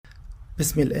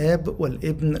بسم الآب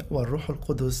والابن والروح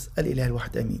القدس الإله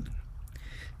الواحد آمين.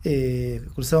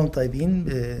 كل سنة وانتم طيبين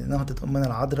بنهضة أمنا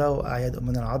العذراء وأعياد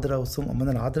أمنا العذراء وصوم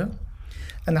أمنا العذراء.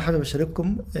 أنا حابب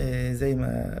أشارككم زي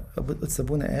ما قدس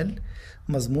أبونا قال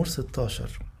مزمور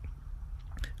 16.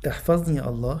 احفظني يا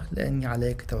الله لأني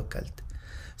عليك توكلت.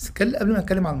 بس قبل ما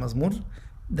أتكلم عن المزمور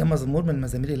ده، مزمور من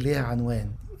المزامير اللي ليها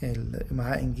عنوان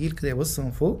معاه إنجيل كده يبص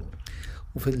من فوق،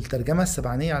 وفي الترجمة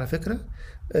السبعينية على فكرة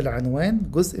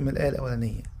العنوان جزء من الآية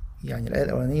الأولانية. يعني الآية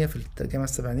الأولانية في الترجمة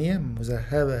السبعينية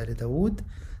مذهبة لداود: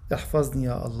 احفظني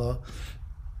يا الله،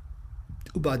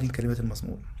 وبعدين كلمات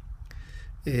المزمور.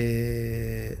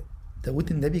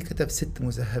 داود النبي كتب 6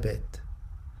 مذهبات.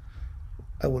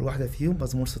 أول واحدة فيهم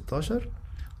مزمور 16،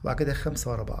 وبعد كده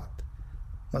 5 ورا بعض،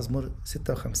 مزمور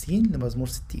 56 لمزمور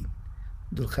 60.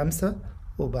 دول 5،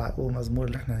 ومزمور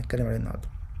اللي احنا هنتكلم عليه النهارده.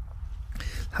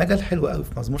 الحاجة الحلوة أوي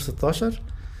في مزمور 16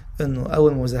 إنه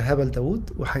أول مذهبة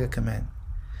لداود، وحاجة كمان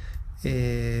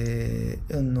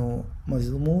إنه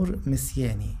مزمور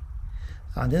مسياني.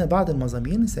 عندنا بعض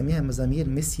المزامير نسميها مزامير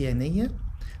مسيانية،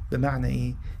 بمعنى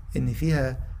إيه؟ إن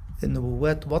فيها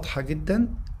النبوات واضحة جدا،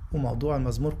 وموضوع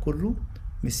المزمور كله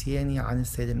مسياني عن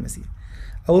السيد المسيح.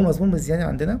 أول مزمور مسياني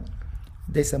عندنا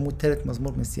ده يسموه تالت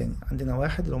مزمور مسياني. عندنا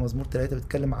واحد اللي هو مزمور 3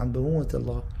 بيتكلم عن بنوة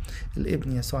الله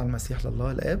الابن يسوع المسيح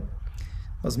لله الآب.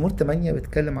 مزمور 8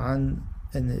 بيتكلم عن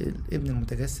أن الابن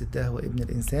المتجسد ده هو ابن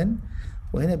الإنسان.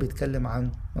 وهنا بيتكلم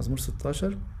عن مزمور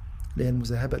 16 اللي هي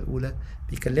المذهبة الأولى،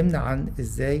 بيكلمنا عن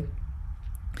إزاي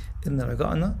إن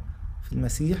رجائنا في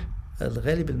المسيح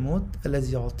الغالب الموت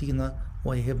الذي يعطينا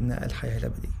ويهبنا الحياة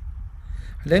الأبدية.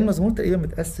 هنلاقي المزمور تقريبا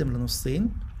متقسم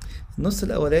لنصين. النص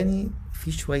الأولاني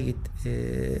فيه شوية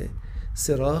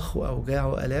صراخ وأوجاع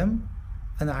وألام،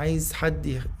 أنا عايز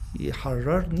حد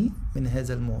يحررني من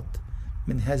هذا الموت،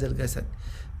 من هذا الجسد،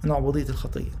 من عبودية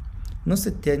الخطية. النص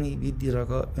التاني بيدي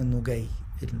رجاء إنه جاي،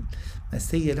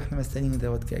 المسيح اللي احنا مستنيينه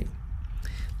دوت جاي.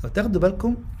 لو تاخدوا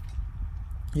بالكم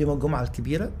يوم الجمعة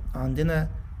الكبيرة عندنا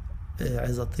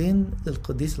عظتين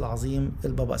للقديس العظيم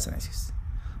البابا أثناسيوس،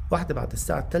 واحدة بعد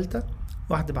الساعة الثالثة،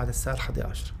 واحدة بعد الساعة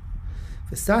 11.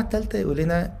 في الساعة الثالثة يقول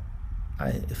لنا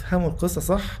افهموا القصة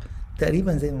صح،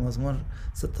 تقريبا زي ما مزمور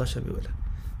 16 بيقولها.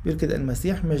 بيقول كده: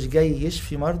 المسيح مش جاي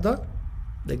يشفي مرضى،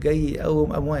 ده جاي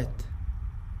يقوم أموات.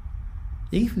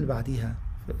 يجي في اللي بعديها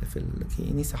في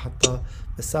الكنيسة حطها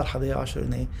في الساعة 11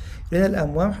 هنا ايه؟ يقول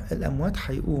لنا الأموات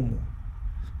هيقوموا،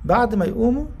 بعد ما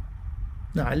يقوموا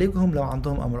نعالجهم لو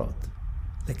عندهم أمراض،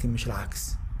 لكن مش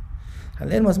العكس.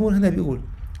 هنلاقي المزمور هنا بيقول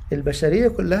البشرية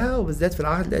كلها وبالذات في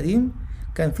العهد القديم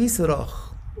كان في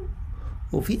صراخ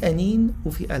وفي أنين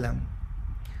وفي ألم،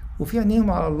 وفي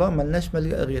عينيهم على الله ملناش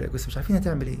ملجأ غيرك، بس مش عارفين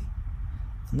هتعمل ايه.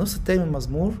 النص التاني من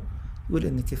المزمور يقول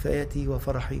ان كفايتي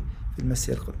وفرحي في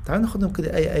المسيح القديم. تعالوا ناخدهم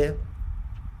كده آية آية،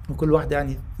 وكل واحدة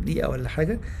يعني دقيقة ولا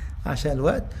حاجة عشان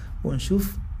الوقت،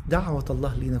 ونشوف دعوة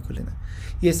الله لينا كلنا.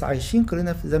 يس، عايشين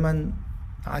كلنا في زمن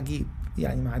عجيب،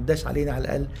 يعني ما عداش علينا على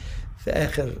الأقل في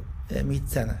آخر 100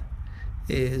 سنة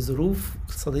ظروف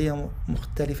اقتصادية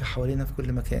مختلفة حوالينا في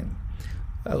كل مكان،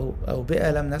 أو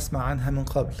بيئة لم نسمع عنها من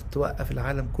قبل توقف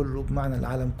العالم كله، بمعنى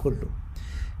العالم كله.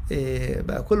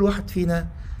 بقى كل واحد فينا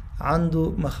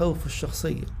عنده مخاوف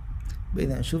الشخصية.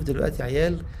 بقينا نشوف دلوقتي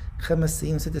عيال 5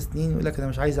 سنين و6 سنين يقول لك أنا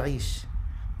مش عايز أعيش،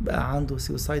 بقى عنده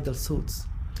suicidal thoughts.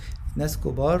 ناس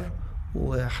كبار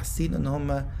وحاسين إن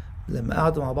هم لما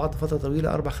قعدوا مع بعض فترة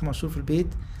طويلة 4-5 شهور في البيت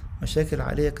مشاكل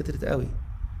عائلية كترت قوي.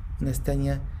 ناس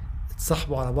تانية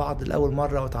اتصاحبوا على بعض لأول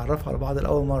مرة وتعرفوا على بعض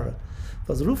لأول مرة.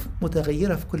 فظروف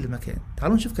متغيرة في كل مكان.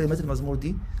 تعالوا نشوف كلمات المزمور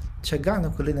دي تشجعنا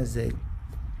كلنا ازاي.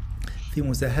 في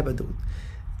مذهبة دول،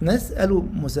 ناس قالوا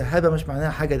مذهبة مش معناها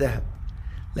حاجة ذهب،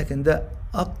 لكن ده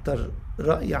أكتر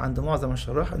رأي عند معظم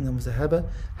الشراح، إن المذهبة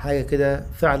حاجة كده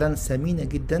فعلا ثمينة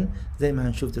جدا زي ما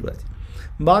هنشوف دلوقتي.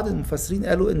 بعض المفسرين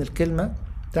قالوا إن الكلمة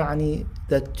تعني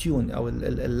ده التيون أو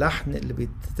اللحن اللي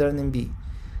بيترنم بيه،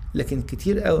 لكن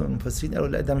كتير قوي من المفسرين قالوا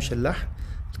لا، ده مش اللحن،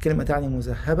 الكلمة تعني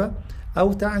مذهبة،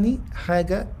 أو تعني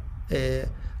حاجة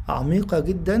عميقة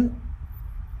جدا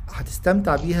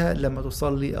هتستمتع بيها لما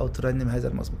تصلي أو ترنم هذا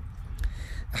المزمور.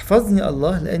 احفظني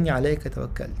الله لأني عليك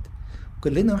توكلت.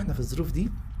 كلنا واحنا في الظروف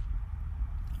دي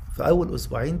في أول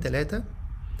أسبوعين 3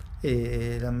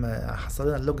 لما حصل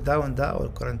لنا اللوك داون ده أو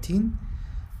الكورانتين،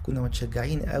 كنا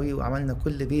متشجعين قوي، وعملنا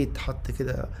كل بيت حط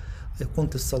كده أيقونة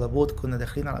الصليبوت. كنا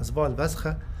داخلين على أسبوع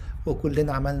البسخة،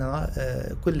 وكلنا عملنا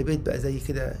كل بيت بقى زي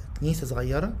كده كنيسة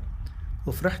صغيرة،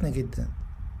 وفرحنا جدا.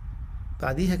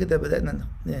 بعديها كده بدأنا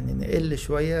يعني نقل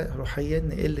شوية روحيا،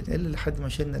 نقل لحد ما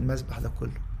شلنا المسبح ده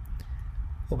كله.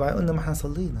 وبعدين قلنا ما احنا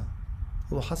صلينا،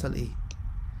 هو حصل ايه؟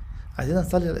 عايزين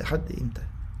نصلي لحد امتى؟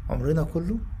 عمرنا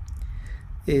كله؟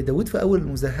 داود في أول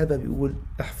المذهبة بيقول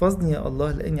احفظني يا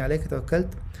الله لأني عليك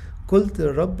توكلت، قلت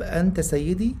للرب أنت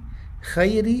سيدي،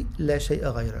 خيري لا شيء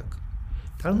غيرك.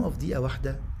 تعالوا نقف دقيقة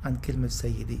واحدة عن كلمة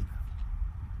سيدي.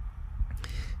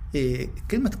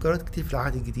 كلمة اتكررت كتير في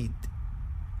العهد الجديد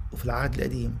وفي العهد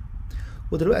القديم،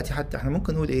 ودلوقتي حتى احنا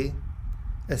ممكن نقول ايه؟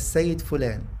 السيد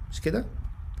فلان، مش كده؟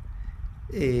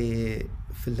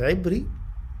 في العبري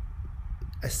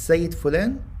السيد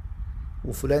فلان،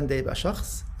 وفلان ده يبقى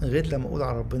شخص، غير لما اقول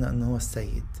على ربنا ان هو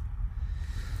السيد.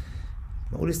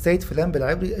 لما اقول السيد فلان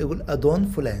بالعبري يقول ادون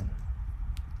فلان،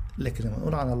 لكن لما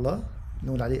نقول عن الله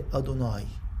نقول عليه ادوناي.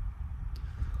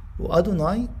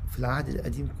 وادوناي في العهد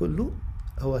القديم كله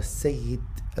هو السيد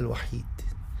الوحيد.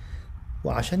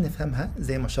 وعشان نفهمها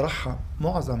زي ما شرحها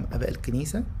معظم اباء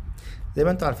الكنيسه، زي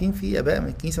ما انتم عارفين في اباء من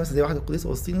الكنيسه مثلا زي واحد القديس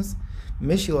اغسطينوس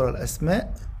مشي ورا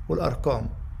الاسماء والارقام،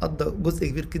 قضى جزء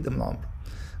كبير جدا من عمره.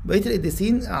 بقيه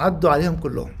القديسين عدوا عليهم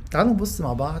كلهم. تعالوا نبص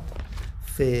مع بعض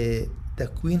في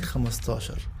تكوين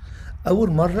 15.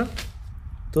 اول مره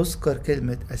تذكر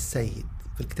كلمه السيد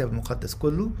في الكتاب المقدس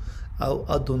كله، او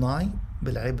ادوناي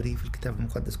بالعبري في الكتاب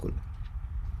المقدس كله.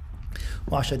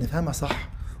 وعشان نفهمها صح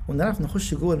ونعرف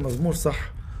نخش جوه المزمور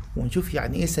صح ونشوف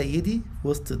يعني ايه سيدي في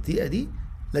وسط الدقيقه دي،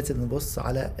 لازم نبص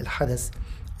على الحدث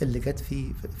اللي جت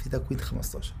في تكوين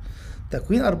 15.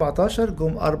 تكوين 14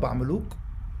 جم 4 ملوك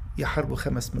يحاربوا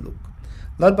 5 ملوك.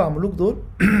 ال4 ملوك دول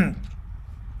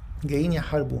جايين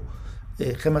يحاربوا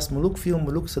 5 ملوك، فيهم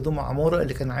ملوك سدوم وعمورة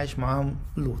اللي كان عايش معاهم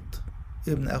لوط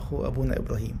ابن اخو ابونا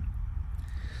ابراهيم.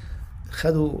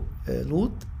 خدوا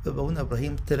لوط، ابونا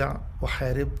ابراهيم طلع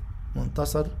وحارب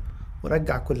وانتصر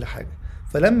ورجع كل حاجة.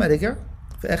 فلما رجع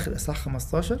في اخر اصحاح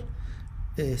 15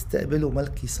 استقبلوا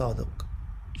ملكي صادق،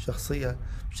 شخصية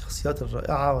من الشخصيات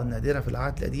الرائعة والنادرة في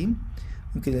العهد القديم،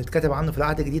 يمكن اللي اتكتب عنه في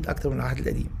العهد الجديد أكتر من العهد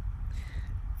القديم.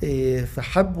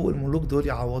 فحبوا الملوك دول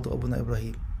يعوضوا أبونا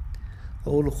إبراهيم،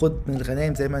 قالوا خد من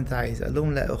الغنائم زي ما أنت عايز. قال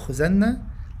لهم لا أخذن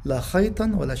لا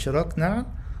خيطا ولا شراك نعل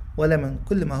ولا من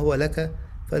كل ما هو لك،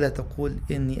 فلا تقول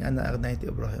إني أنا أغنيت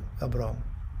أبرام.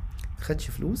 ما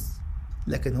خدش فلوس،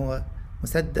 لكن هو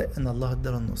مصدق إن الله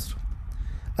اداله النصرة.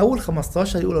 أول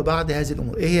 15 يقولوا بعد هذه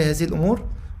الأمور. إيه هي هذه الأمور؟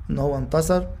 إن هو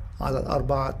انتصر على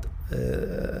ال4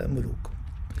 ملوك.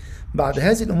 بعد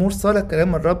هذه الأمور صار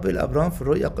كلام الرب إلى أبرام في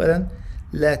الرؤيا قائلا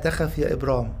لا تخف يا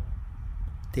إبرام.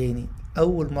 تاني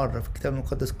أول مرة في الكتاب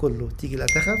المقدس كله تيجي لا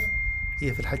تخف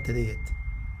هي في الحتة ديت.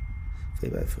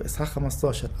 فيبقى في إصحاح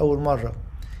 15 أول مرة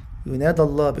ينادى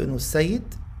الله بأنه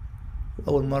السيد،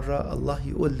 وأول مرة الله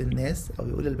يقول للناس أو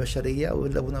يقول للبشرية أو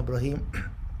يقول لأبونا إبراهيم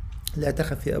لا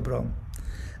تخف يا إبرام،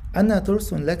 أنا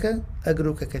ترس لك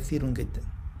أجرك كثير جدا.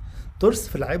 ترس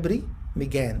في العبري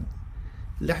مجان،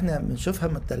 اللي احنا بنشوفها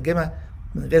من الترجمة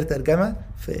من غير ترجمة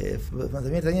في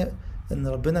مزامير تانية ان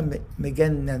ربنا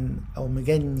مجنن او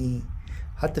مجني.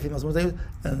 حتى في مزمور تاني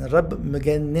ان الرب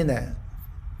مجننا.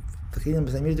 فاكرين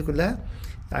المزامير دي كلها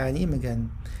يعني ايه مجن؟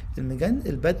 المجن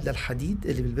البدلة الحديد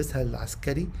اللي بيلبسها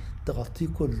العسكري تغطيه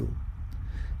كله.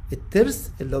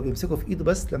 الترس اللي هو بيمسكه في ايده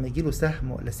بس لما يجيله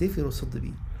سهم ولا سيف يرصد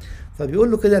بيه.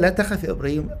 فبيقول له كده لا تخف يا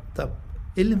ابراهيم. طب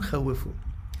ايه اللي مخوفه؟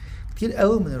 كتير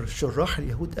قوي من الشراح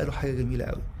اليهود قالوا حاجة جميلة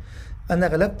قوي، انا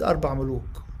غلبت 4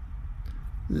 ملوك،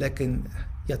 لكن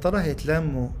يا ترى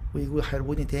هيتلموا ويجوا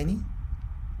يحاربوني تاني؟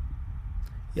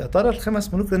 يا ترى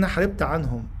ال5 ملوك اللي انا حاربت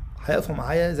عنهم هيقفوا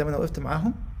معايا زي ما انا وقفت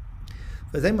معاهم؟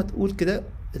 فزي ما تقول كده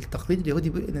التقليد اليهودي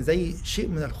بيقول ان زي شيء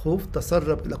من الخوف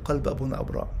تسرب الى قلب ابونا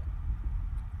ابرام.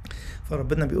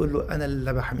 فربنا بيقول له انا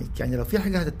اللي بحميك، يعني لو في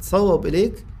حاجة هتتصوب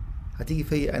اليك هتيجي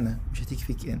فيا انا، مش هتيجي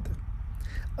فيك انت.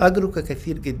 أجرك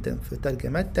كثير جدا في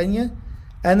ترجمات تانية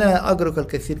أنا أجرك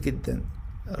الكثير جدا،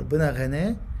 ربنا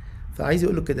غناه. فعايز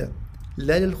يقول له كده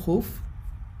لا للخوف،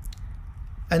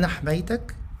 أنا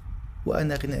حمايتك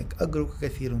وأنا غناك، أجرك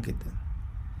كثير جدا.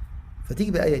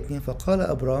 فتيجي بآية 2 فقال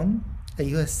أبرام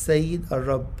أيها السيد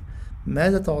الرب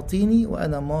ماذا تعطيني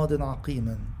وأنا ماض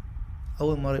عقيما.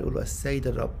 أول مرة يقولوا السيد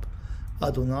الرب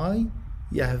أدوناي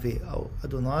يهوه أو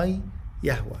أدوناي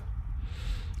يهوه.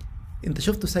 انت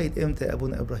شفته سيد امتى يا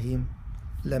ابونا ابراهيم؟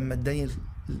 لما اداني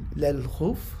لا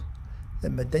للخوف،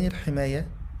 لما اداني الحماية،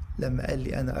 لما قال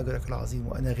لي انا اجرك العظيم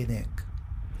وانا غناك.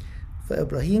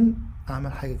 فابراهيم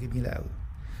عمل حاجة جميلة قوي،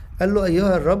 قال له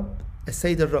ايها الرب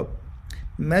السيد الرب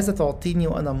ماذا تعطيني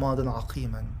وانا ماض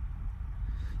عقيما.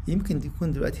 يمكن دي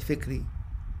يكون دلوقتي فكري،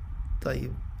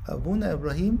 طيب ابونا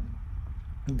ابراهيم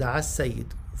دعا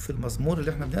السيد في المزمور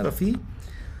اللي احنا بنقرا فيه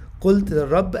قلت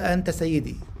للرب انت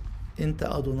سيدي، انت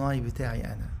ادوناي بتاعي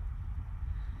انا.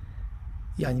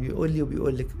 يعني بيقول لي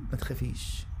وبيقول لك ما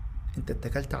تخافيش، انت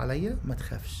اتكلت عليا ما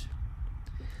تخافش.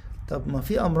 طب ما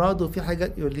في امراض وفي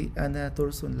حاجات، يقول لي انا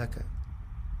ترس لك.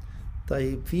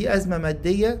 طيب في أزمة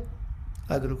مادية،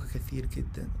 أجرك كثير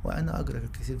جدا وأنا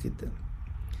أجرك كثير جدا.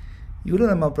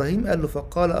 يقولوا لما إبراهيم قال له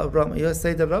فقال أبرام أيها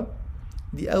السيد الرب،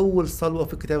 دي أول صلوة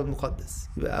في الكتاب المقدس.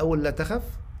 يبقى أول لا تخف،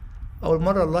 أول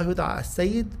مرة الله يدعى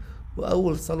السيد،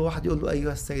 وأول صلوة واحد يقول له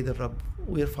أيها السيد الرب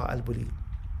ويرفع قلبه ليه.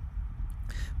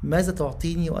 ماذا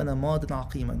تعطيني وأنا ماض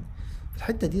عقيما. في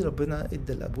الحتة دي ربنا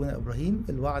ادى لأبونا إبراهيم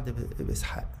الوعد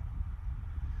بإسحاق.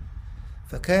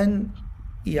 فكان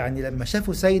يعني لما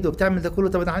شافوا سيد وبتعمل ده كله،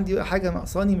 طب أنا عندي حاجة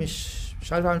ناقصاني،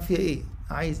 مش عارف أعمل فيها إيه،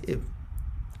 عايز ابن.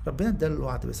 ربنا اداله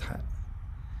الوعد بإسحاق.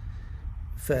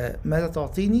 فماذا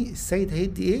تعطيني، السيد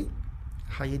هيدي إيه؟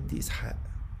 هيدي إسحاق.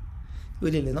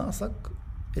 يقول لي اللي ناقصك،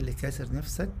 اللي كاسر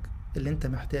نفسك، اللي أنت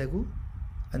محتاجه،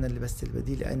 أنا اللي بس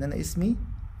البديل، لأن أنا اسمي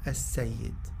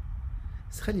السيد.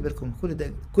 بس خلي بالكم كل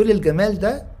ده، كل الجمال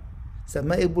ده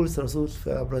سماه ايه بولس الرسول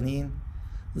في عبرانيين؟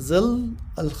 ظل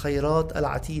الخيرات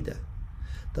العتيدة.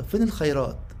 طب فين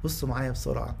الخيرات؟ بصوا معايا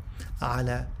بسرعة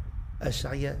على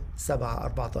أشعياء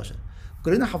 7:14.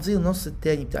 كلنا حافظين النص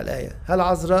التاني بتاع الآية، هل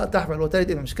عذراء تحمل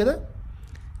وتلد ابن، مش كده؟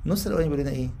 النص الأولاني بيقول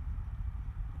لنا ايه؟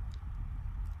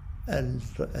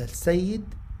 السيد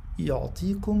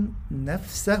يعطيكم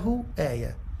نفسه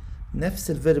آية.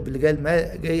 نفس الفيرب اللي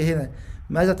جاي هنا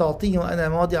ماذا تعطيني وأنا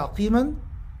ماضي عقيما،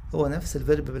 هو نفس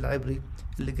الفيرب بالعبري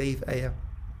اللي جاي في آية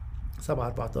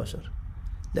 7:14.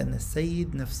 لأن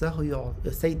السيد نفسه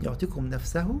السيد يعطيكم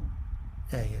نفسه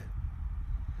آية.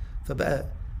 فبقى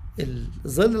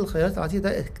ظل الخيرات العتيدة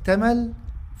ده اكتمل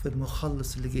في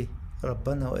المخلص اللي جه،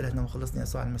 ربنا وإلهنا مخلصنا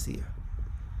يسوع المسيح.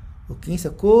 والكنيسة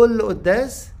كل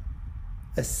قداس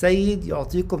السيد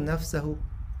يعطيكم نفسه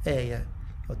آية،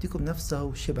 يعطيكم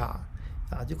نفسه شبع،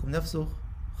 يعطيكم نفسه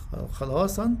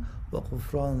خلاصا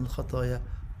وغفران الخطايا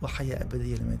وحياة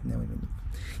أبدية لما يتناول منه.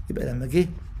 يبقى لما جه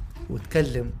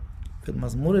واتكلم في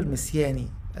المزمور المسياني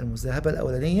المذهبة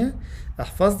الأولانية،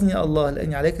 احفظني يا الله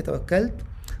لأني عليك توكلت،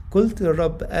 قلت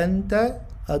للرب أنت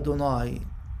أدوناي،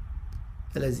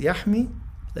 الذي يحمي،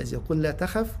 الذي يقول لا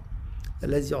تخف،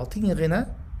 الذي يعطيني غنى،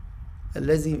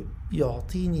 الذي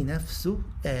يعطيني نفسه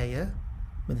آية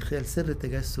من خلال سر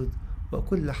التجسد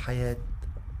وكل حياة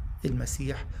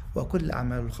المسيح وكل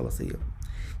أعماله الخلاصية.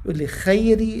 يقول لي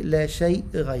خيري لا شيء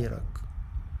غيرك.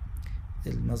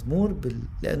 المزمور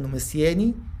لأنه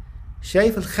مسياني،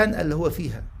 شايف الخنقة اللي هو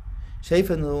فيها،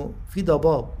 شايف أنه في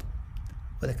ضباب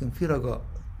ولكن في رجاء.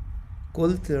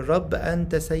 قلت للرب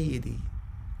أنت سيدي.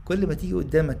 كل ما تيجي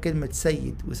قدامك كلمة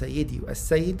سيد وسيدي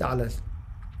والسيد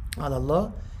على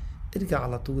الله، ارجع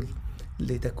على طول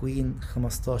لتكوين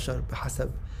 15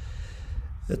 بحسب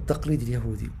التقليد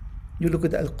اليهودي. يقول له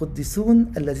كده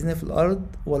القديسون الذين في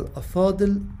الأرض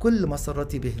والأفاضل كل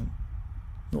مسرتي بهم.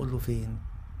 نقول له فين؟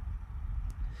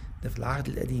 ده في العهد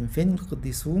القديم. فين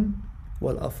القديسون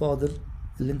والأفاضل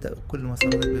اللي انت كل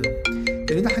مسرتك بهم؟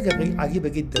 يقول لنا حاجة عجيبة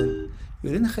جدا،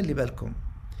 يقول لنا خلي بالكم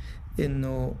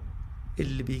انه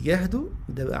اللي بيجاهدوا،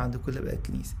 وده بقى عند كل بقى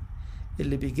الكنيسة،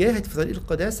 اللي بيجاهد في طريق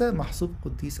القداسة محسوب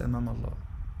قديس أمام الله.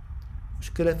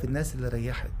 مشكلة في الناس اللي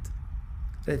ريحت،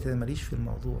 قالت أنا ماليش في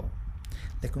الموضوع.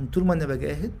 لكن طول ما أنا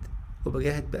بجاهد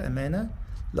وبجاهد بأمانة،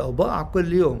 لو بقع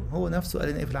كل يوم، هو نفسه قال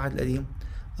لنا إيه في العهد القديم؟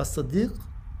 الصديق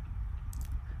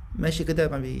ماشي كده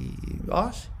ما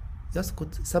بيقعش،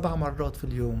 يسقط 7 مرات في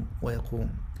اليوم ويقوم.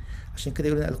 عشان كده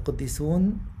يقولون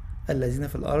القديسون الذين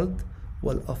في الأرض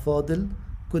والأفاضل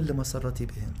كل مسرتي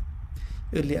بهم.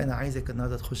 يقول لي أنا عايزك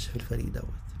النهارده تخش في الفريق دوت.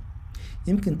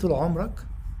 يمكن طول عمرك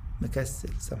مكسل،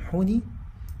 سامحوني،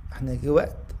 احنا جه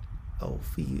وقت أو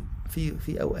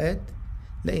في أوقات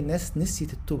لاقي الناس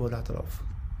نسيت التوبة والاعتراف.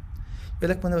 يقول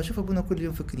لك ما أنا بشوف أبونا كل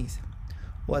يوم في الكنيسة،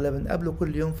 ولا بنقابله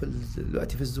كل يوم في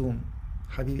دلوقتي في الزوم.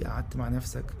 حبيبي قعدت مع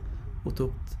نفسك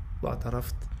وتوبت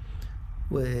واعترفت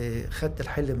وخدت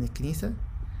الحل من الكنيسة؟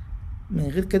 من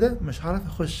غير كده مش هعرف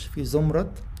أخش في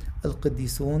زمرة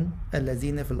القديسون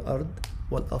الذين في الأرض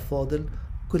والأفاضل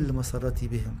كل مسرتي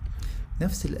بهم.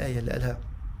 نفس الآية اللي قالها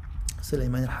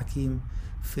سليمان الحكيم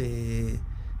في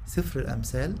سفر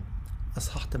الأمثال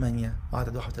أصحاح 8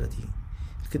 وعدد 31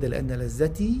 كده، لأن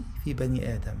لذتي في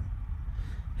بني آدم.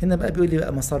 هنا بقى بيقول لي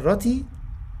بقى مسرتي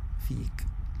فيك.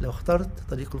 لو اخترت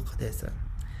طريق القداسة،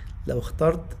 لو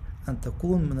اخترت أن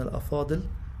تكون من الأفاضل،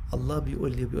 الله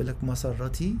بيقول لك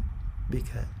مسرتي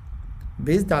بك.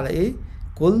 بيزد على إيه؟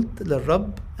 قلت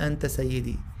للرب أنت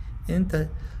سيدي. أنت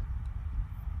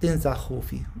تنزع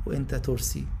خوفي، وأنت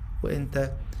ترسي،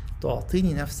 وأنت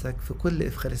تعطيني نفسك في كل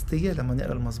إفخارستية. لما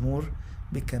نقرأ المزمور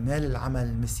بكمال العمل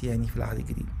المسياني في العهد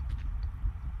الجديد.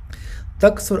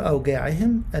 تكسر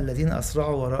أوجاعهم الذين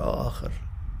أسرعوا وراء آخر.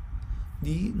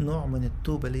 دي نوع من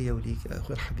التوبة ليا وليك يا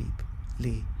أخوي الحبيب.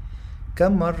 ليه؟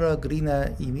 كم مرة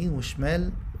جرينا يمين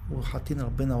وشمال وحاطين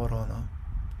ربنا ورانا؟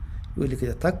 يقول لي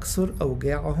كده تكثر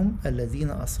أوجاعهم الذين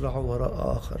أسرعوا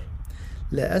وراء آخر،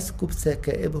 لا أسكب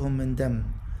سكائبهم من دم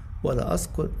ولا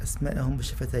أذكر أسماءهم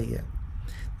بشفتي.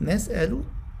 ناس قالوا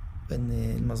إن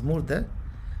المزمور ده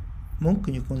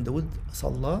ممكن يكون داود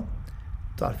صلاه.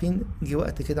 انتوا عارفين جه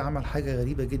وقت كده عمل حاجة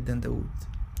غريبة جدا داود،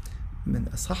 من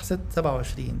إصحاح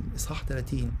 27 إصحاح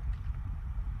 30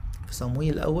 في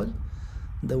صموئيل الأول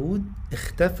داود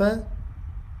اختفى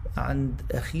عند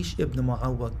أخيش ابن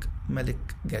معوج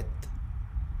ملك جد.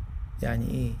 يعني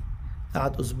إيه؟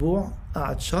 قعد أسبوع،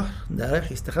 قعد شهر، ده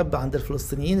رايح يستخبى عند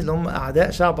الفلسطينيين اللي هم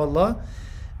أعداء شعب الله،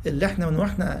 اللي احنا من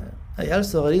واحنا عيال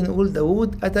صغيرين نقول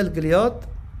داود قتل جليات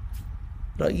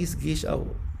رئيس جيش أو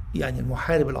يعني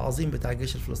المحارب العظيم بتاع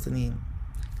جيش الفلسطينيين.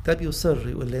 كتاب يصر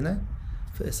يقول لنا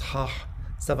في إصحاح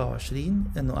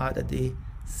 27 إنه قعد قد إيه؟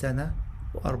 سنة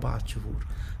و4 شهور.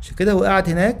 عشان كده هو قاعد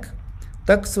هناك.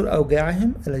 تكثر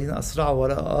أوجاعهم الذين أسرعوا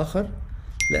وراء آخر،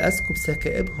 لا أسكب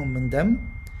سكائبهم من دم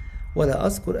ولا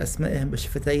أذكر أسمائهم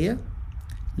بشفتي.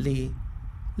 ليه؟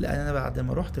 لأن أنا بعد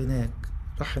ما رحت هناك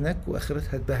راح هناك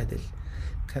وآخرتها اتبهدل،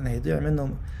 كان هيضيع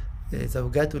منهم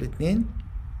زوجاته الاتنين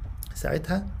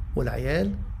ساعتها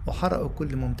والعيال، وحرقوا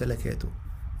كل ممتلكاته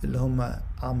اللي هم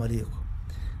عماليقه.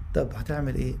 طب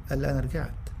هتعمل ايه؟ قال لي انا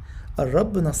رجعت.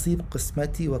 الرب نصيب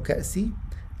قسمتي وكأسي،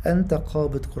 انت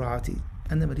قابض قرعتي،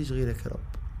 انا ماليش غيرك يا رب.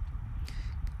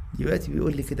 دلوقتي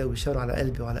بيقول لي كده ويشاور على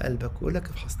قلبي وعلى قلبك ويقول لك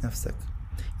افحص نفسك.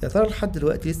 يا ترى لحد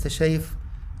دلوقتي لسه شايف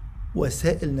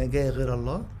وسائل نجاة غير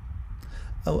الله،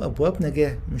 او ابواب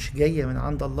نجاة مش جاية من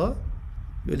عند الله؟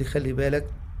 بيقول لي خلي بالك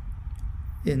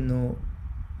انه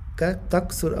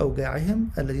تكثر أوجاعهم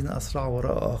الذين أسرعوا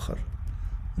وراء آخر.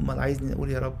 أمال عايزني أقول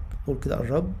يا رب؟ قول كده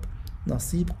الرب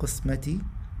نصيب قسمتي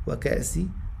وكأسي،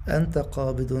 أنت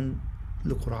قابض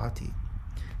لقرعتي.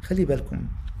 خلي بالكم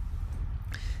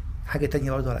حاجة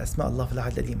تانية برضو على أسماء الله في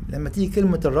العهد القديم. لما تيجي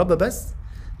كلمة الرب بس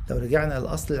لو رجعنا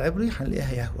للأصل العبري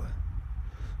هنلاقيها يهوه،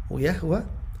 ويهوه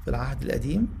في العهد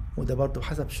القديم وده برضو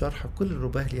حسب شرح كل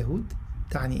الرباه اليهود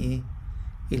تعني إيه؟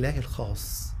 إله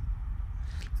الخاص.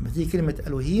 لما تيجي كلمة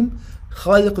ألوهيم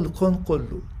خالق الكون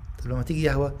كله. طب لما تيجي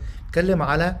يهوه تكلم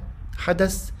على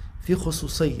حدث في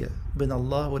خصوصية بين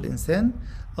الله والإنسان،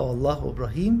 أو الله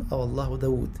وإبراهيم أو الله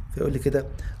وداود، فيقول لي كده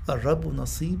الرب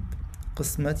نصيب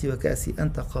قسمتي وكأسي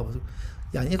أنت قابض.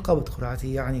 يعني إيه قابض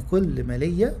قرعتي؟ يعني كل ما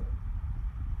ليا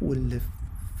واللي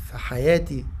في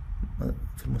حياتي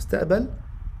في المستقبل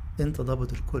أنت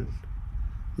ضابط الكل،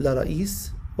 لا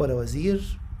رئيس ولا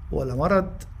وزير ولا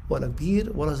مرض ولا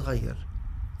كبير ولا صغير،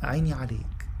 عيني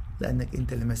عليك لأنك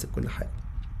أنت اللي ماسك كل حاجة.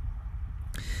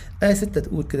 آية 6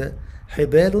 تقول كده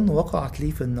حبال وقعت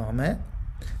لي في النعماء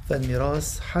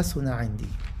فالميراث حسن عندي.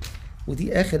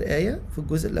 ودي آخر آية في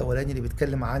الجزء الأولاني اللي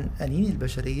بيتكلم عن أنين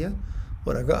البشرية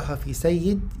ورجائها في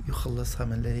سيد يخلصها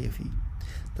من اللي هي فيه.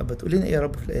 طب بتقول لنا إيه يا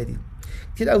رب في الآية دي؟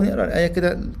 كتير قوي نقرأ الآية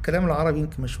كده الكلام العربي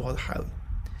يمكن مش واضح قوي،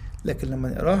 لكن لما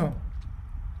نقراها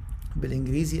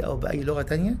بالإنجليزي أو بأي لغة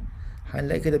تانية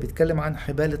هنلاقي كده بيتكلم عن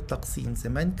حبال التقسيم.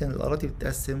 زمان كان الأراضي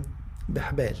بتتقسم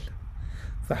بحبال،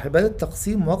 فحبال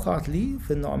التقسيم وقعت لي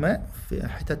في النعماء في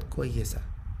حتت كويسة.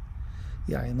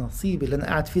 يعني نصيبي اللي أنا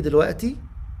قاعد فيه دلوقتي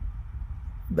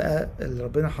بقى اللي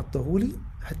ربنا حطهولي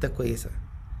حتة كويسة.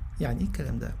 يعني إيه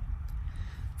الكلام ده؟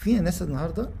 في ناس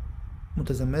النهاردة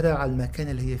متذمرة على المكان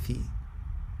اللي هي فيه،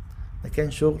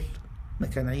 مكان شغل،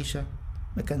 مكان عيشة،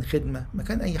 مكان خدمة،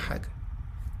 مكان أي حاجة.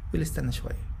 يقول استنى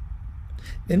شوية،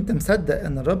 انت مصدق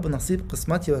ان الرب نصيب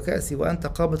قسمتي وكأسي وانت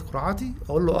قابض قرعتي؟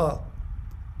 اقول له اه.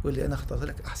 يقول لي انا اخترت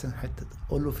لك احسن حته.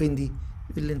 اقول له فين دي؟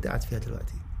 يقول لي انت قاعد فيها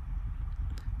دلوقتي.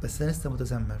 بس انا لسه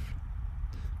متذمر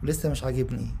ولسه مش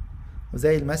عاجبني،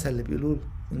 وزي المثل اللي بيقولوه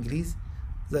انجليزي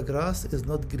the grass is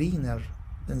not greener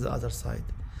than the other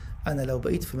side. انا لو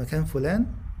بقيت في مكان فلان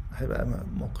هيبقى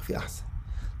موقفي احسن،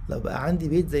 لو بقى عندي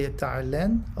بيت زي بتاع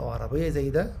علان او عربيه زي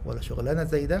ده ولا شغلانه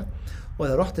زي ده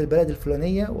ولا رحت البلد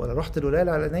الفلانيه ولا رحت الولايه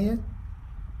العلانيه.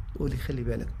 قولي خلي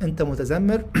بالك انت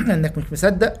متذمر انك مش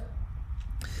مصدق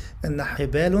ان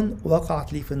حبال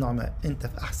وقعت لي في النعماء. انت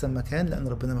في احسن مكان لان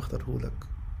ربنا مختارهولك.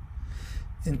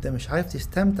 انت مش عارف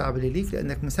تستمتع باللي ليك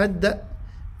لانك مصدق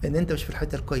ان انت مش في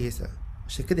الحته الكويسه.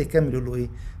 عشان كده يكمل يقول له ايه؟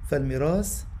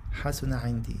 فالميراث حسن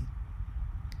عندي.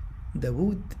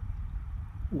 داود،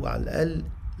 وعلى الاقل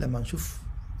لما نشوف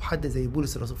حد زي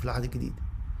بولس الرسول في العهد الجديد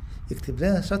يكتب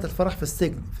لنا شرط الفرح في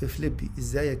السجن في فيليبي.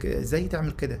 ازاي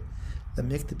تعمل كده؟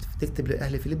 لما تكتب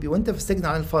لاهل فيليبي وانت في السجن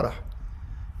عن الفرح،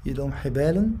 يقول لهم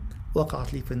حبال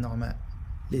وقعت لي في النعماء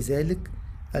لذلك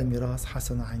الميراث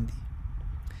حسن عندي.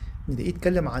 نلاقيه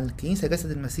يتكلم عن الكنيسه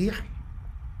جسد المسيح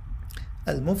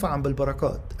المفعم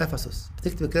بالبركات. افسس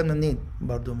بتكتب الكلام ده منين؟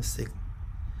 برضه من السجن.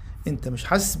 انت مش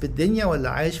حاسس بالدنيا ولا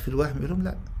عايش في الوهم؟ يقول لهم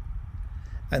لا،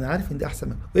 انا عارف ان ده احسن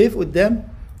منك. وقف قدام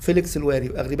فيليكس الواري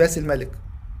واغرباس الملك،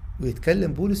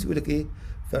 ويتكلم بولس يقول لك ايه؟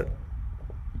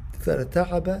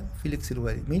 فارتعب فيليكس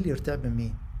الوالي. مين اللي يرتعب من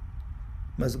مين؟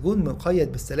 مسجون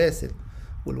مقيد بالسلاسل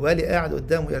والوالي قاعد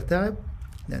قدامه يرتعب؟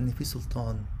 لان في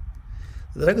سلطان.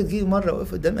 لدرجه جه مره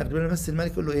وقف قدام اغرباس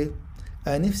الملك يقول له ايه؟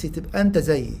 انا نفسي تبقى انت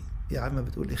زيي. يا عم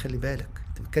بتقول ايه؟ خلي بالك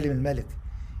انت بتكلم الملك.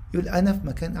 يقول انا في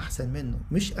مكان احسن منه،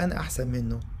 مش انا احسن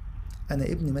منه، انا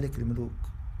ابن ملك الملوك.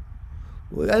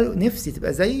 وقال نفسي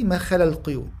تبقى زي ما خلى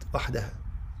القيود وحدها.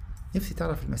 نفسي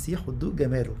تعرف المسيح وتدوق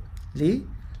جماله. ليه؟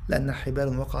 لأن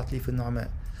حبال وقعت لي في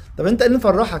النعماء. طب أنت اللي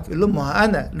مفرحك؟ قول لهم ما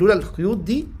أنا لولا القيود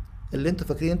دي اللي أنتوا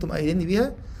فاكرين أنتم قايليني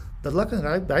بيها، ده الله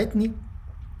كان باعتني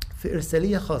في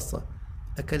إرسالية خاصة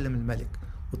أكلم الملك،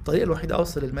 والطريقة الوحيدة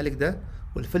أوصل للملك ده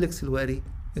والفيليكس الواري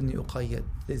إني أقيد.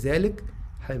 لذلك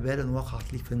حبال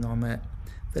وقعت لي في النعماء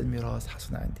فالميراث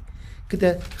حسن عندي.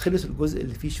 كده خلص الجزء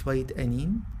اللي فيه شوية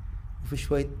أنين وفي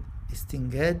شوية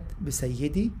استنجاد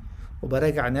بسيدي،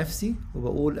 وبراجع نفسي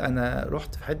وبقول أنا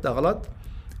رحت في حتة غلط.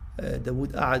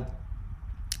 داود قعد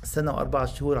 1 و4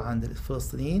 شهور عند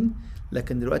الفلسطينيين،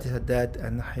 لكن دلوقتي صدقت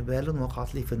أن حبال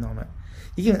وقعت لي في النعماء.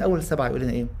 يجي من أول 7 يقول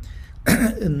لنا إيه؟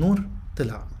 النور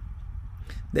طلع.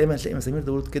 دايما تلاقي مزامير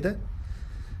داود كده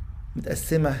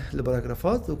متقسمة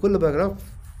لبراجرافات، وكل باراجراف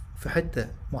في حتة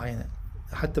معينة.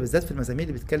 حتى بالذات في المزامير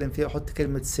اللي بيتكلم فيها أحط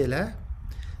كلمة سلاح.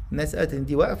 الناس قالت إن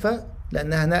دي واقفة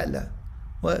لأنها نقلة،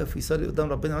 واقف يصلي قدام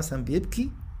ربنا مثلا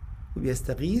بيبكي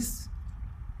وبيستغيث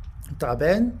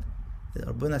تعبان،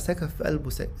 ربنا سكب في قلبه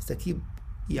سكيب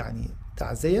يعني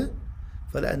تعزية،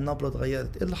 فلقى النبرة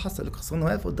اتغيرت. ايه اللي حصل؟ القصة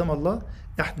واقف قدام الله،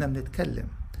 احنا بنتكلم،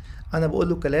 انا بقول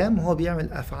له كلام وهو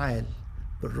بيعمل افعال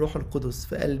بالروح القدس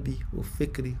في قلبي وفي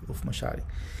فكري وفي مشاعري.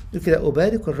 يقول كده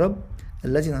أبارك الرب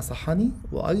الذي نصحني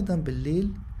وأيضا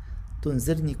بالليل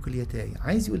تنذرني كليتاي.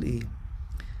 عايز يقول إيه؟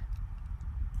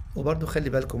 وبرضو خلي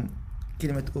بالكم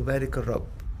كلمة أبارك الرب.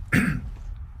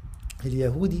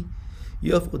 اليهودي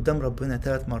يقف قدام ربنا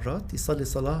 3 مرات يصلي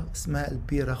صلاة اسمها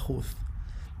البيراخوث.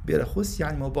 بيراخوث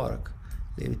يعني مبارك.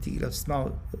 اللي بتيجي لو تسمعوا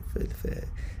في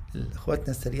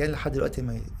اخواتنا السريان لحد دلوقتي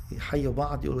ما يحيوا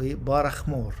بعض يقولوا ايه؟ بارخ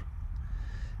مور.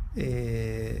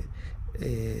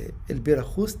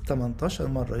 البيراخوث 18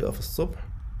 مرة يقف الصبح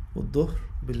والظهر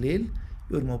بالليل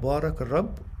يقول مبارك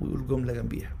الرب ويقول جملة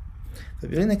جنبيها.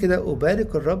 فبيقول لنا كده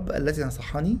أبارك الرب الذي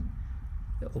نصحني.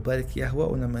 أبارك يهوه،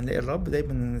 ولما نلاقي الرب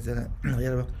دايما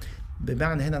غير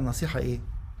بمعنى هنا النصيحة ايه؟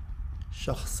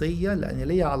 شخصية، لأن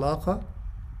ليا علاقة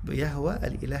بيهوه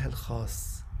الإله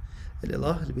الخاص،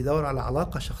 الإله اللي بيدور على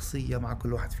علاقة شخصية مع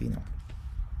كل واحد فينا.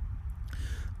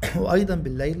 وأيضا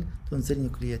بالليل تنزلني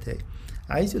كليتاي.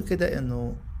 عايز يقول كده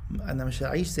إنه أنا مش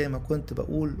هعيش زي ما كنت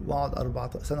بقول وأقعد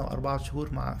 4 سنة و4 شهور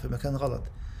في مكان غلط.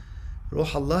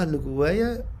 روح الله اللي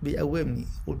جوايا بيقومني.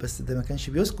 يقول بس ده ما كانش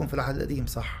بيسكن في العهد القديم،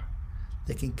 صح،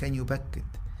 لكن كان يبكت.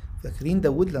 فاكرين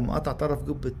داود لما قطع طرف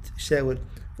جبة شاول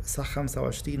في إصحاح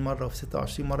 25 مرة وفي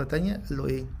 26 مرة تانية قال له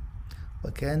إيه؟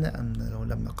 وكان أن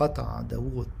لما قطع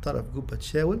داود طرف جبة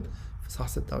شاول في إصحاح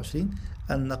 26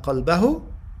 أن قلبه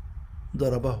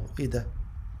ضربه. إيه ده؟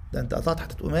 ده أنت قطعت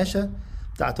حتة قماشة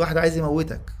بتاعت واحد عايز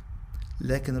يموتك،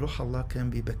 لكن روح الله كان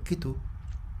بيبكته.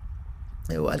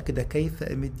 وقال كده كيف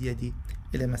أمد يدي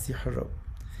إلى مسيح الرب.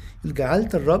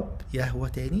 جعلت الرب يهوه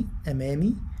تاني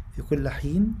أمامي في كل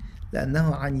حين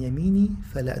لأنه عن يميني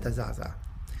فلا أتزعزع.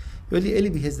 يقول لي إيه اللي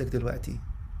بيهزك دلوقتي؟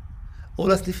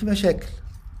 أقول أصل في مشاكل،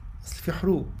 أصل في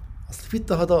حروب، أصل في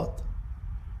اضطهادات.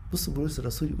 بص بولس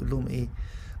الرسول يقول لهم إيه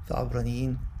في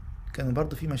عبرانيين؟ كان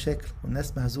برضو في مشاكل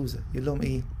والناس مهزوزة. يقول لهم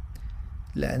إيه؟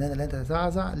 لأننا لا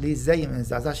نتزعزع. ليه؟ إزاي ما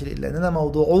نتزعزعش؟ ليه؟ لأننا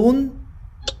موضوعون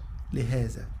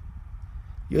لهذا.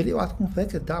 يقول لي اوعى تكون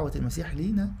فاكر دعوة المسيح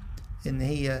لينا إن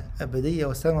هي أبدية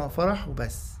وسماء وفرح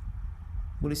وبس.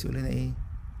 بولس يقول لنا إيه؟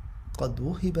 قد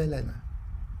وهب لنا،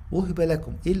 وهب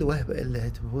لكم. إيه اللي وهب؟ اللي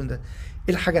هتبهون ده؟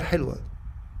 إيه الحاجة الحلوة؟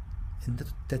 إن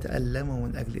تتألموا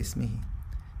من أجل اسمه.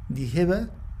 دي هبة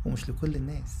ومش لكل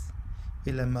الناس.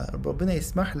 إلا لما ربنا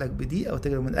يسمح لك بدي أو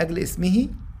تجرب من أجل اسمه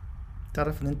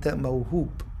تعرف إن أنت موهوب،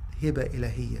 هبة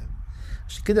إلهية.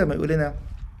 عشان كده ما يقول لنا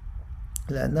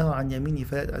لأنه عن يميني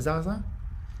فلا أتزعزع،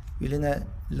 يقول لنا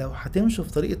لو هتمشوا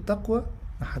في طريق التقوى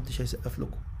محدش هيسقف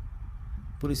لكم.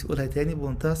 بولس يقولها تاني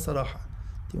بمنتهى الصراحة،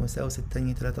 تيموثاوس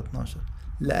الثانية 3:12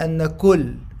 لأن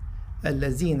كل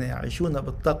الذين يعيشون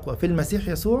بالتقوى في المسيح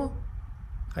يسوع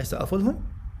هيسقفوا لهم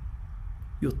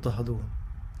يضطهدون.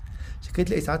 عشان كده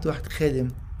تلاقي ساعات واحد خادم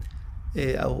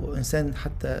أو إنسان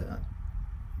حتى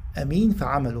أمين في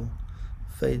عمله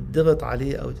فيضغط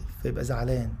عليه أو فيبقى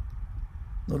زعلان.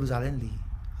 نقول له زعلان ليه؟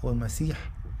 هو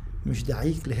المسيح مش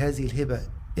دعيك لهذه الهبة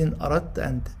إن أردت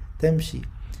أن تمشي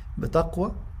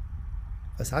بتقوى؟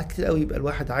 فساعات كتير قوي يبقى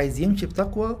الواحد عايز يمشي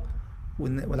بتقوى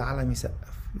والعالم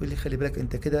يسقف، يقول لي خلي بالك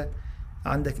انت كده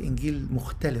عندك انجيل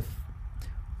مختلف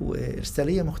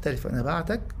وارساليه مختلفه، انا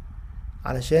بعتك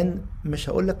علشان مش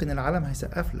هقولك ان العالم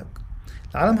هيسقف لك،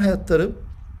 العالم هيضطرب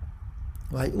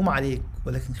وهيقوم عليك،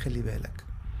 ولكن خلي بالك.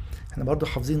 احنا برضو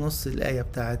حافظين نص الآية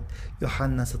بتاعت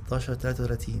يوحنا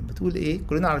 16:33 بتقول ايه؟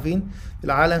 كلنا عارفين في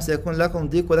العالم سيكون لكم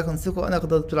ضيق ولكن ثقوا انا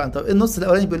قد غلبت العالم. طب النص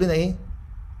الاولاني بيقول لنا ايه؟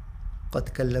 قد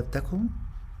كلمتكم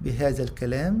بهذا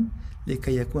الكلام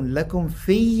لكي يكون لكم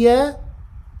في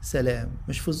سلام.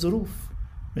 مش في الظروف،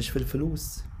 مش في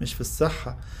الفلوس، مش في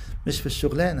الصحة، مش في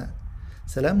الشغلانة،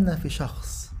 سلامنا في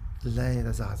شخص لا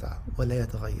يتزعزع ولا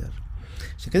يتغير.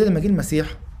 عشان كده لما جه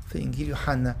المسيح في انجيل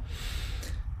يوحنا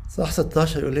صح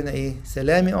 16 يقول لنا ايه؟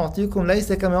 سلامي اعطيكم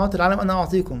ليس كما يعطي العالم انا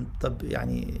اعطيكم. طب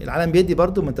يعني العالم بيدي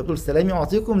برضو، ما انت بتقول سلامي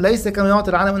اعطيكم ليس كما يعطي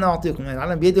العالم انا اعطيكم، يعني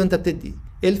العالم بيدي وانت بتدي،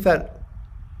 ايه الفرق؟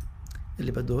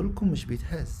 اللي بديه لكم مش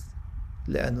بيتهز،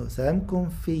 لانه سلامكم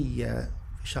في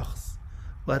شخص،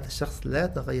 وهذا الشخص لا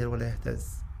يتغير ولا يهتز.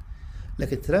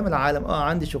 لكن سلام العالم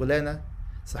عندي شغلانه،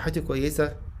 صحتي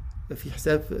كويسه، في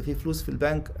حساب، في فلوس في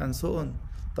البنك and so on.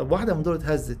 طب واحده من دول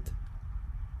اتهزت،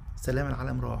 سلام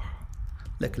العالم راح.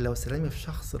 لكن لو سلامي في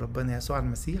شخص ربنا يسوع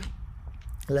المسيح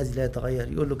الذي لا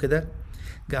يتغير، يقول له كده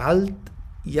جعلت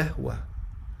يهوه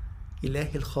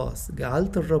إلهي الخاص،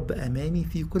 جعلت الرب أمامي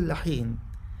في كل حين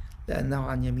لأنه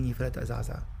عن يميني فلا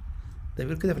تزعزع. ده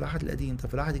بيقول كده في العهد القديم. طب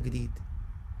في العهد الجديد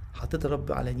حطيت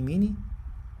الرب على يميني،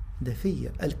 ده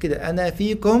فيا، قال كده أنا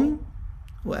فيكم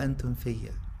وأنتم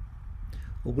فيا.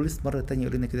 وبولس مرة تانية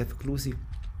يقول لنا كده في كلوسي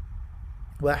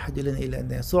 1 يقول لنا إيه؟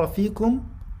 لأن يسوع فيكم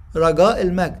رجاء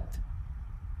المجد.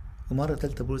 ومرة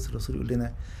تالتة بولس الرسول يقول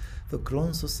لنا في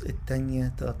كورنثوس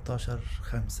الثانية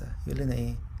 13:5 يقول لنا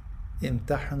ايه؟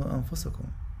 امتحنوا انفسكم.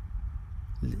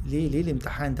 ليه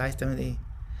الامتحان ده؟ عايز تعمل ايه؟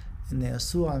 ان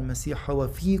يسوع المسيح هو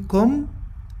فيكم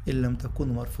ان لم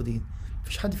تكونوا مرفوضين.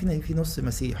 مفيش حد فينا في نص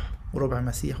مسيح وربع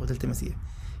مسيح وثلث مسيح،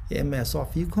 يا اما يسوع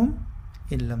فيكم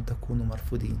ان لم تكونوا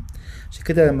مرفوضين. عشان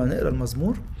كده لما نقرا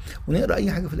المزمور ونقرا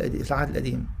اي حاجه في العهد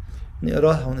القديم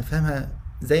نقراها ونفهمها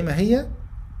زي ما هي،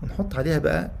 ونحط عليها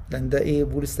بقى، لان ده ايه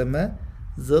بولس سماه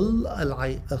ظل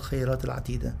الخيرات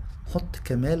العتيده، نحط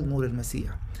كمال نور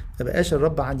المسيح. ما بقاش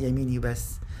الرب عن يميني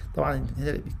بس، طبعا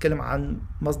هنا بيتكلم عن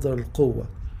مصدر القوه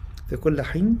في كل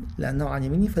حين لانه عن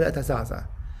يميني فلا اتزعزع،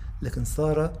 لكن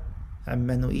صار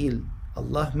عمانوئيل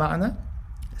الله معنا.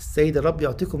 السيد الرب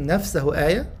يعطيكم نفسه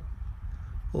آية،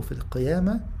 وفي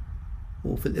القيامة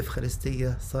وفي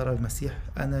الإفخارستية صار المسيح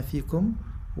أنا فيكم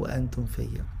وأنتم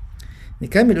فيا.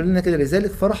 نكمل يقول لنا كده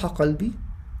لذلك فرح قلبي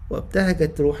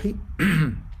وابتهجت روحي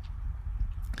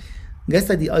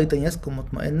جسدي أيضا يسكن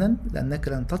مطمئنا لأنك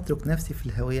لن تترك نفسي في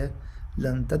الهوية،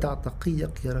 لن تدع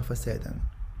تقيك يرى فسادا.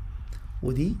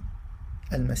 ودي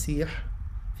المسيح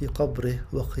في قبره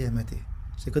وقيامته.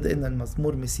 عشان كده ان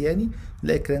المزمور مسياني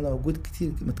نلاقي كلام موجود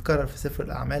كتير متكرر في سفر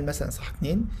الاعمال، مثلا صح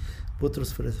 2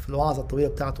 بطرس في الوعظه الطويله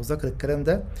بتاعته ذكر الكلام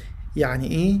ده. يعني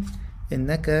ايه؟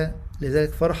 انك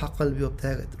لذلك فرح قلبي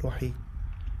وابتهجت روحي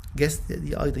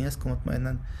جسدي ايضا يسكن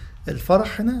مطمئنا.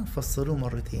 الفرح هنا فسروه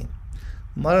مرتين.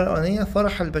 المره الاولانيه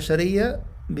فرح البشريه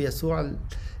بيسوع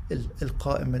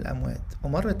القائم من الاموات،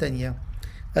 ومره تانية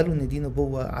قالوا ان دي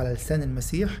نبوه على لسان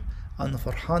المسيح انه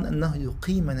فرحان انه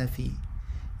يقيمنا فيه،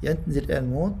 ينزل إلى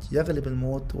الموت يغلب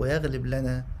الموت ويغلب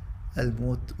لنا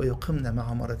الموت ويقيمنا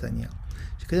معه مرة تانية.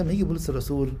 عشان كده لما يجي بولس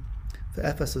الرسول في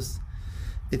أفسس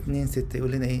 2:6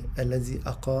 يقول لنا إيه؟ الذي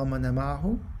أقامنا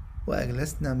معه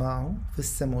وأجلسنا معه في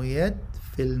السماويات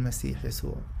في المسيح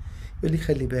يسوع. يقول لي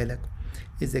خلي بالك،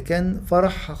 إذا كان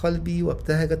فرح قلبي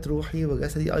وابتهجت روحي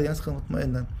وجسدي أيضا يسكن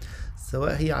مطمئنا،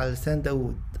 سواء هي على لسان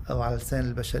داود أو على لسان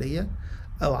البشرية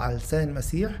أو على لسان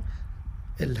المسيح،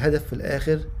 الهدف في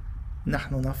الآخر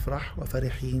نحن نفرح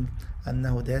وفرحين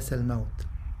أنه داس الموت.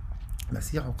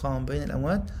 المسيح قام بين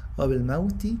الأموات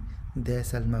وبالموت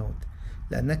داس الموت،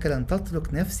 لأنك لن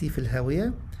تترك نفسي في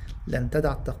الهاوية، لن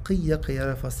تدع تقيك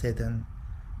يرى فسادا.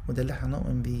 وده اللي احنا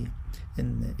نؤمن بيه،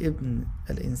 إن ابن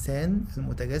الإنسان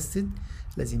المتجسد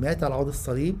الذي مات على عود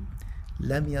الصليب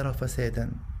لم يرى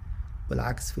فسادا،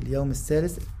 بالعكس في اليوم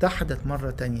الثالث اتحدت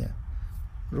مرة تانية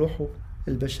روحه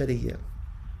البشرية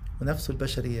ونفسه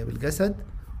البشرية بالجسد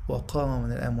وقام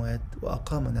من الأموات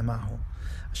وأقامنا معه.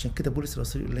 عشان كده بولس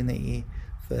الرسول يقول لنا إيه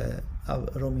في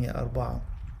رومية 4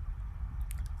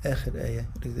 آخر آية؟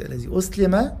 الذي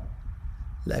أسلم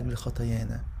لأجل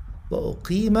خطايانا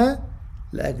وأقيم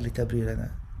لأجل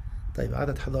تبريرنا. طيب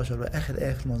عدد 11 وآخر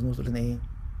آية في المزمور تقول لنا إيه؟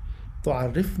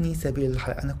 تعرفني سبيل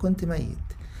الحياة. أنا كنت ميت.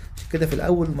 عشان كده في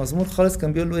الأول المزمور خالص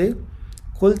كان بيقول له إيه؟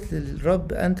 قلت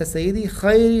للرب أنت سيدي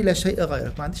خيري لا شيء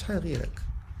غيرك، ما عنديش حاجة غيرك،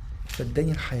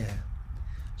 فاداني الحياة.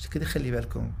 عشان كده خلي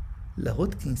بالكم،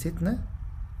 لاهوت كنيستنا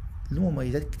له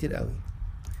مميزات كتير قوي.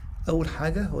 اول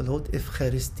حاجة هو لاهوت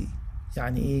افخارستي،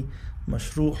 يعني ايه؟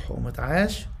 مشروح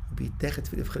ومتعاش وبيتاخد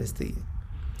في الافخارستية.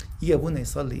 يجي ابونا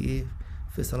يصلي ايه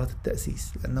في صلاة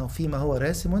التأسيس؟ لانه فيما هو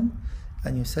راسم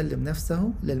ان يسلم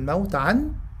نفسه للموت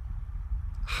عن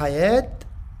حياة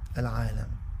العالم.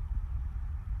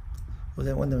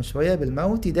 وزي ما قلنا من شوية،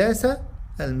 بالموت داس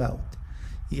الموت.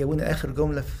 يجي ابونا اخر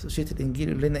جملة في سورة الانجيل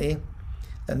يقول لنا ايه؟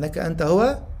 لانك انت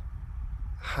هو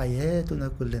حياتنا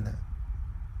كلنا.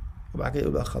 وبعد كده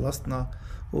يبقى خلاصنا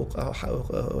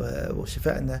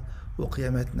وشفائنا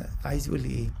وقيامتنا. عايز يقول لي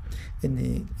ايه؟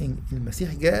 ان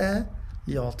المسيح جاء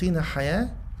يعطينا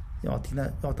حياة،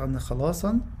 يعطينا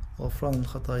خلاصا وغفران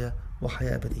الخطايا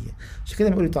وحياة أبدية. عشان كده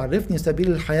بيقول تعرفني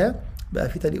سبيل الحياة، بقى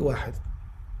في طريق واحد،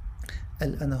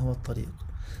 قال أنا هو الطريق.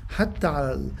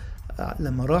 حتى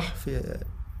لما راح في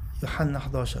يوحنا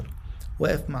 11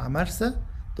 واقف مع مرسى،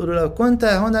 تقول له لو كنت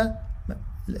هنا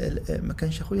ما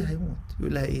كانش أخويا هيموت.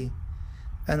 يقول لها إيه؟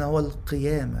 أنا هو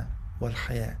القيامة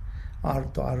والحياة،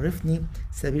 تعرفني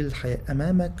سبيل الحياة،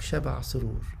 أمامك شبع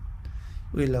سرور.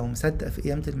 يقول لو مصدق في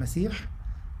قيامة المسيح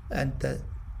أنت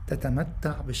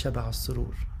تتمتع بشبع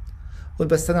السرور. قول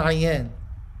بس أنا عيان،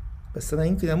 بس أنا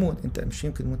يمكن أموت. أنت مش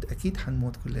يمكن تموت، أكيد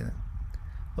هنموت كلنا،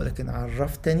 ولكن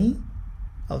عرفتني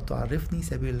أو تعرفني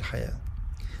سبيل الحياة.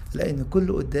 لأن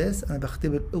كل قداس أنا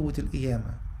بختبر قوة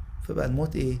القيامة، فبقى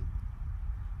الموت إيه؟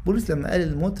 بولس لما قال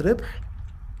الموت ربح،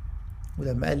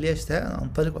 ولما قال لي اشتاق أن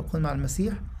أنطلق وأكون مع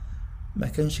المسيح، ما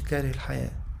كانش كاره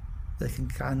الحياة، لكن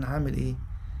كان عامل إيه؟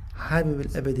 حابب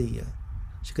الأبدية.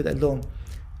 عشان كده قال لهم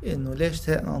إنه لا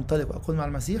اشتاق أن أنطلق وأكون مع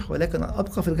المسيح، ولكن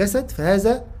أبقى في الجسد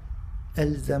فهذا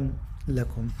ألزم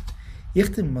لكم.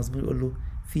 يختم المزمور يقول له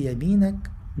في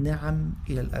يمينك نعم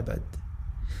إلى الأبد.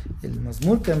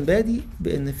 المزمور كان بادي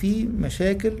بأن في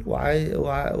مشاكل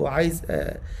وعايز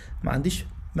ما عنديش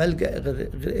ملجأ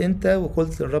غير أنت،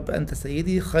 وقلت للرب أنت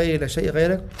سيدي خير لا شيء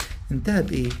غيرك. انتهى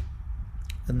بإيه؟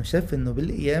 أنه شاف أنه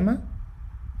بالقيامة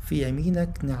في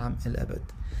يمينك نعم الأبد.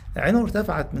 عينه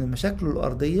ارتفعت من المشاكل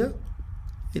الأرضية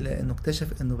إلى أنه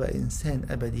اكتشف أنه بقى إنسان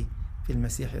أبدي في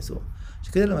المسيح يسوع.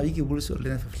 عشان كده لما بيجي بولس يقول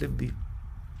لنا في فيليبي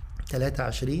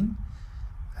 23،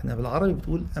 احنا بالعربي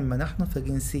بتقول أما نحن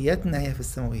فجنسيتنا هي في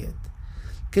السماويات.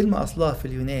 كلمة أصلها في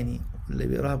اليوناني اللي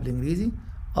بيقراها بالإنجليزي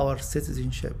our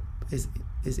citizenship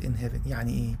is in heaven.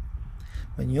 يعني إيه؟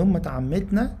 من يوم ما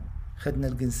تعمدنا خدنا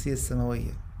الجنسية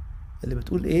السماوية اللي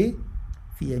بتقول إيه؟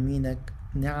 في يمينك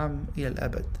نعم إلى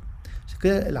الأبد. عشان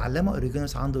كده العلامة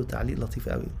أوريجانوس عنده تعليق لطيف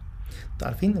قوي. انتوا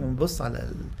عارفين لما نبص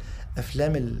على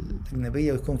الأفلام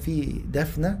الأجنبية ويكون في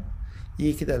دفنة،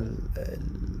 يجي كده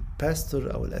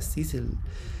الباستور أو القسيس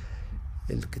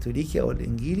الكاثوليكي أو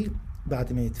الإنجيلي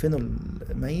بعد ما يدفنوا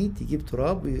الميت يجيب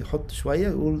تراب ويحط شوية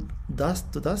ويقول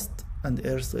dust to dust and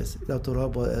earth to earth، لو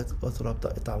تراب وتراب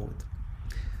تعود.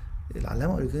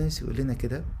 العلامة أوريجانوس يقول لنا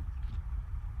كده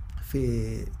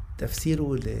في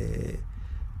تفسيره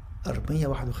أرمية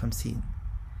 51،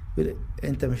 يقول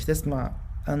أنت مش تسمع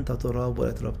أنت تراب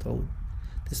ولا تراب تعود،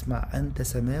 تسمع أنت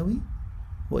سماوي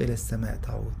وإلى السماء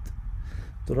تعود.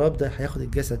 التراب ده هياخد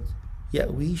الجسد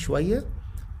يأويه شوية،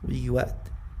 ويجي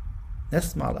وقت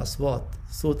نسمع الأصوات،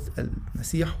 صوت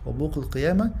المسيح وبوق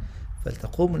القيامة،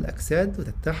 فلتقوم الأجساد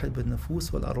وتتحد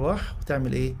بالنفوس والأرواح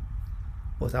وتعمل إيه؟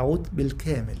 وتعود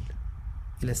بالكامل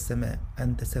إلى السماء.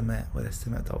 أنت سماء وإلى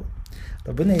السماء تعود.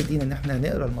 ربنا يدينا إن احنا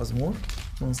نقرأ المزمور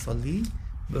ونصليه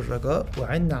بالرجاء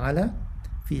وعنا على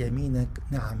في يمينك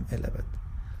نعم الأبد.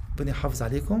 ربنا يحافظ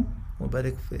عليكم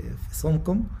ويبارك في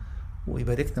صومكم،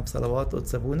 ويباركنا بصلوات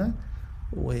قدس أبونا،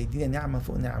 ويدينا نعمة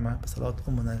فوق نعمة بصلاة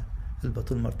أمنا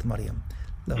البتول مرت مريم.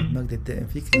 له المجد الدائم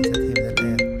في كنيسته من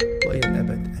الآن وإلى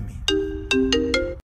الأبد آمين.